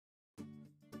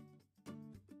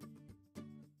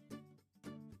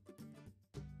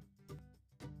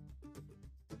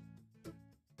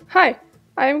Hi,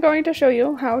 I am going to show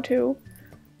you how to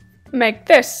make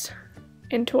this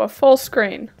into a full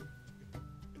screen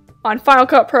on Final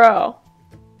Cut Pro.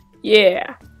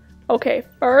 Yeah. Okay,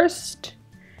 first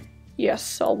you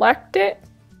select it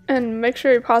and make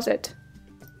sure you pause it.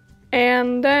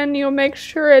 And then you'll make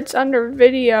sure it's under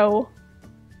video.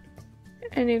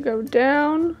 And you go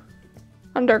down.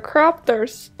 Under crop,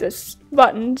 there's this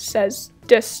button that says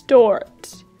distort.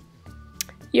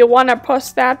 You want to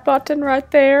press that button right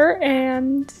there,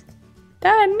 and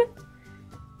then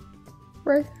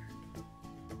right there.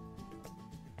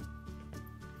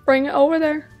 Bring it over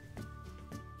there.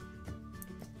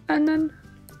 And then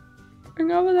bring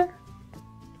it over there.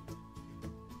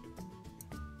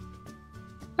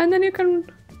 And then you can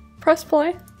press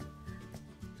play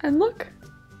and look.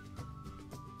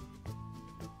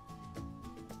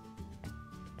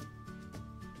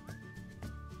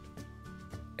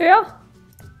 Yeah,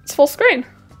 it's full screen.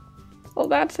 Well,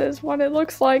 that is what it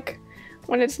looks like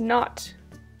when it's not.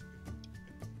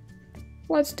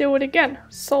 Let's do it again.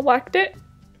 Select it.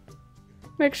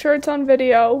 Make sure it's on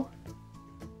video.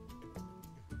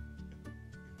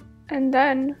 And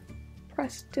then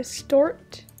press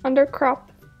distort under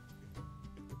crop.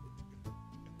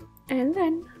 And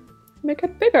then make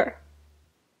it bigger.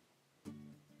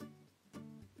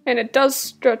 And it does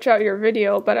stretch out your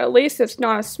video, but at least it's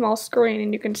not a small screen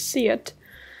and you can see it.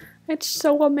 It's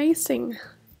so amazing.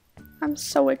 I'm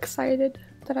so excited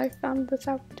that I found this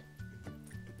out.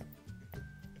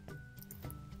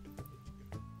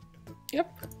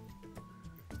 Yep.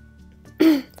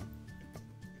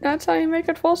 That's how you make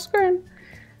it full screen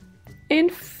in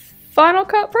Final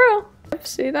Cut Pro.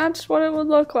 See, that's what it would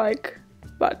look like.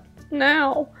 But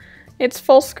now it's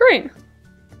full screen.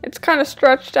 It's kind of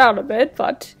stretched out a bit,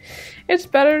 but it's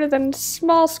better than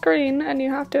small screen, and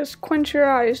you have to squint your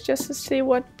eyes just to see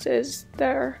what is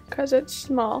there, because it's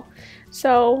small.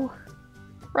 So,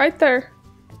 right there,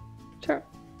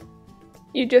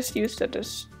 you just used the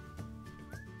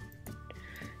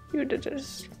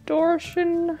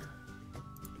distortion,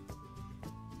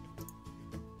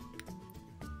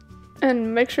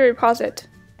 and make sure you pause it.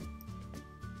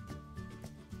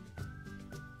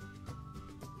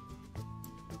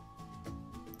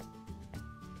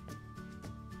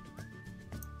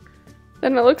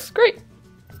 Then it looks great.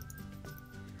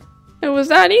 It was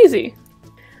that easy.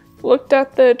 Looked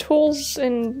at the tools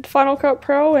in Final Cut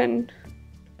Pro and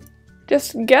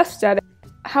just guessed at it.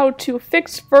 How to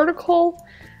fix vertical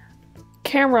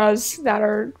cameras that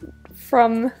are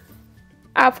from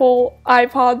Apple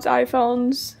iPods,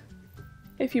 iPhones.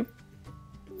 If you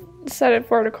set it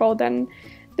vertical, then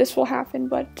this will happen.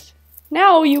 But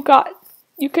now you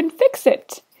can fix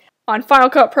it on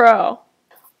Final Cut Pro.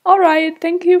 Alright,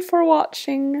 thank you for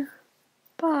watching.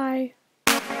 Bye.